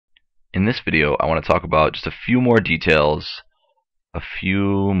in this video, I want to talk about just a few more details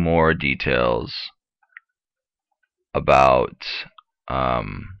about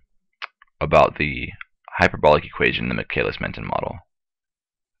the hyperbolic equation in the Michaelis Menten model.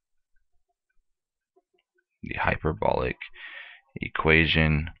 The hyperbolic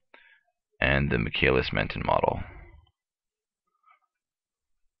equation and the Michaelis Menten model.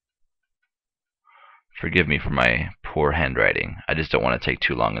 Forgive me for my poor handwriting. I just don't want to take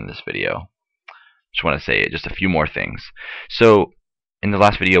too long in this video. Just want to say just a few more things. So in the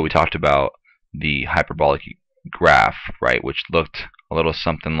last video we talked about the hyperbolic graph, right, which looked a little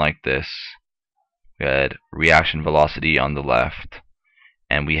something like this. We had reaction velocity on the left,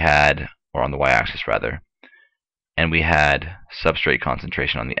 and we had, or on the y-axis rather, and we had substrate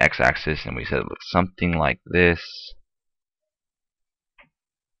concentration on the x-axis, and we said it looked something like this,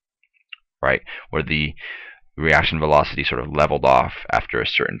 right, where the reaction velocity sort of leveled off after a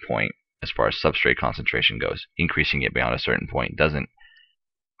certain point as far as substrate concentration goes. Increasing it beyond a certain point doesn't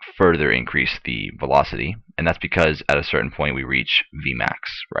further increase the velocity, and that's because at a certain point we reach Vmax,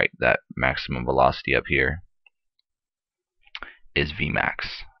 right? That maximum velocity up here is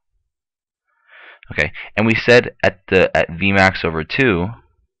Vmax. Okay, and we said at Vmax over 2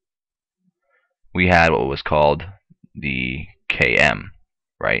 we had what was called the Km,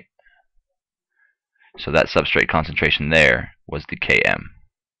 right? So that substrate concentration there was the Km.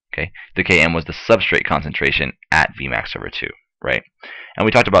 Okay, the Km was the substrate concentration at Vmax over 2, right? And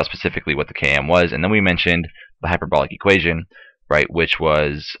we talked about specifically what the Km was, and then we mentioned the hyperbolic equation, right, which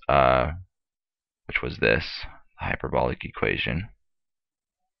was this, the hyperbolic equation,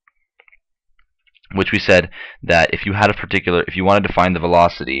 which we said that if you had a particular, if you wanted to find the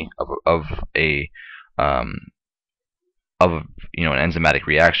velocity of an enzymatic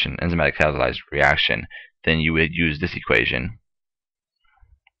reaction, enzymatic catalyzed reaction, then you would use this equation,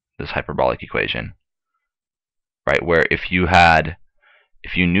 this hyperbolic equation, right, where if you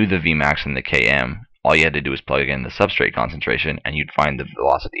knew the Vmax and the Km, all you had to do was plug in the substrate concentration and you'd find the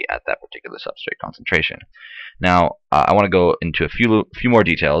velocity at that particular substrate concentration. Now I want to go into a few more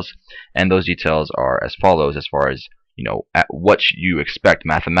details, and those details are as follows as far as, you know, at what you expect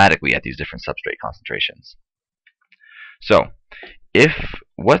mathematically at these different substrate concentrations. So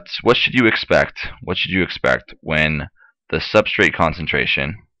what should you expect? What should you expect when the substrate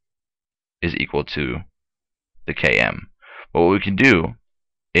concentration is equal to the Km? Well, what we can do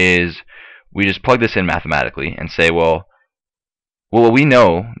is we just plug this in mathematically and say, well, we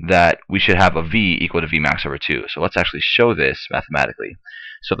know that we should have a V equal to Vmax over 2. So let's actually show this mathematically.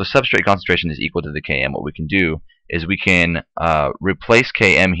 So if the substrate concentration is equal to the Km, what we can do is we can replace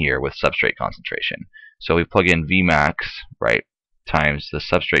Km here with substrate concentration. So we plug in Vmax, right, times the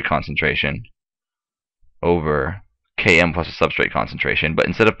substrate concentration over Km plus the substrate concentration. But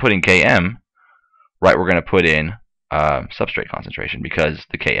instead of putting Km, right, we're going to put in substrate concentration, because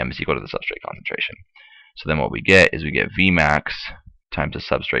the Km is equal to the substrate concentration. So then what we get is we get Vmax times the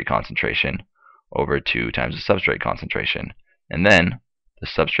substrate concentration over 2 times the substrate concentration. And then the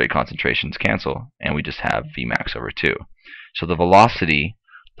substrate concentrations cancel, and we just have Vmax over 2. So the velocity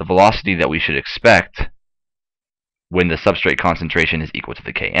that we should expect when the substrate concentration is equal to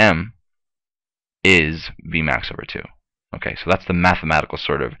the Km is Vmax over 2. Okay, so that's the mathematical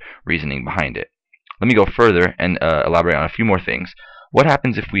sort of reasoning behind it. Let me go further and elaborate on a few more things. What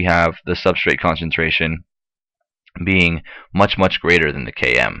happens if we have the substrate concentration being much, much greater than the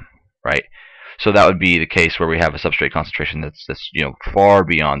Km, right? So that would be the case where we have a substrate concentration that's far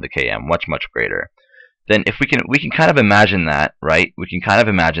beyond the Km, much, much greater. Then if we can kind of imagine that, right? We can kind of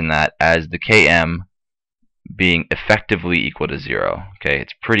imagine that as the Km being effectively equal to 0. Okay,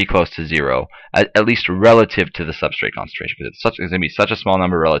 it's pretty close to 0, at least relative to the substrate concentration, because it's going to be such a small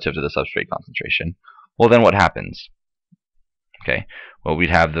number relative to the substrate concentration. Well, then what happens? Okay, well, we'd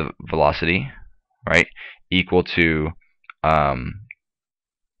have the velocity, right, equal to the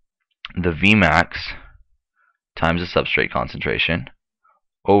Vmax times the substrate concentration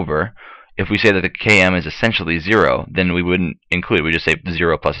over, if we say that the Km is essentially 0, then we wouldn't include, we just say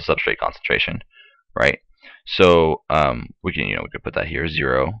 0 plus the substrate concentration, right? So we could put that here,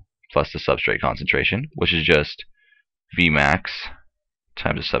 0 plus the substrate concentration, which is just Vmax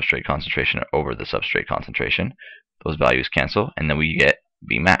times the substrate concentration over the substrate concentration. Those values cancel, and then we get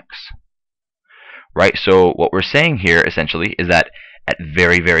Vmax. Right? So what we're saying here essentially is that at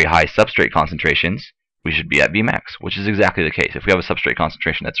very, very high substrate concentrations, we should be at Vmax, which is exactly the case. If we have a substrate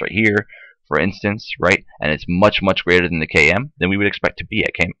concentration that's right here, for instance, right, and it's much, much greater than the Km, then we would expect to be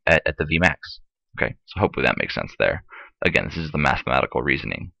at the Vmax. Okay, so hopefully that makes sense there. Again, this is the mathematical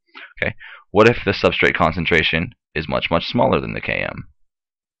reasoning. Okay, what if the substrate concentration is much, much smaller than the Km?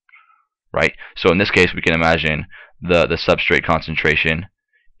 right? So in this case, we can imagine the substrate concentration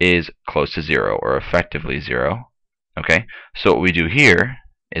is close to 0, or effectively 0. Okay, so what we do here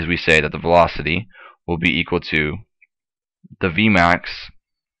is we say that the velocity will be equal to the Vmax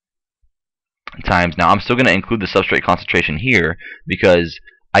times, now I'm still going to include the substrate concentration here because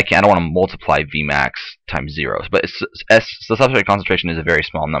I don't want to multiply Vmax times 0. But the substrate concentration is a very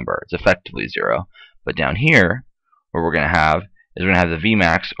small number. It's effectively 0. But down here, what we're going to have is we're going to have the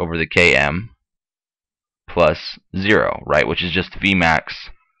Vmax over the Km plus 0, right? Which is just Vmax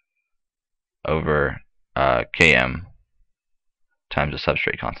over Km times the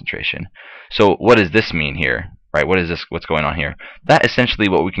substrate concentration. So what does this mean here, right? What is this? What's going on here? That essentially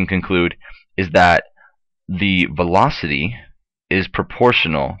what we can conclude is that the velocity is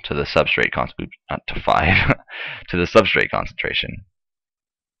proportional to the substrate concentration, not to 5, to the substrate concentration.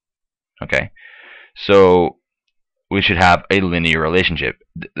 Okay, so we should have a linear relationship.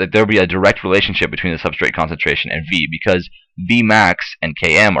 There will be a direct relationship between the substrate concentration and V, because Vmax and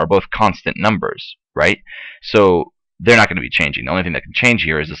Km are both constant numbers, right? So they're not going to be changing. The only thing that can change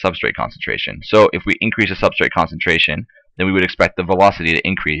here is the substrate concentration. So if we increase the substrate concentration, then we would expect the velocity to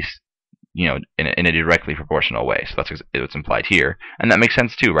increase, in a directly proportional way. So that's what's implied here, and that makes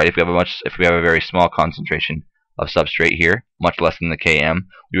sense too, right? If we have a very small concentration of substrate here, much less than the Km,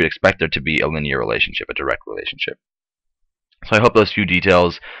 we would expect there to be a linear relationship, a direct relationship. So I hope those few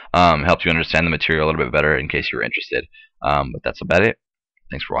details helped you understand the material a little bit better in case you were interested. But that's about it.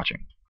 Thanks for watching.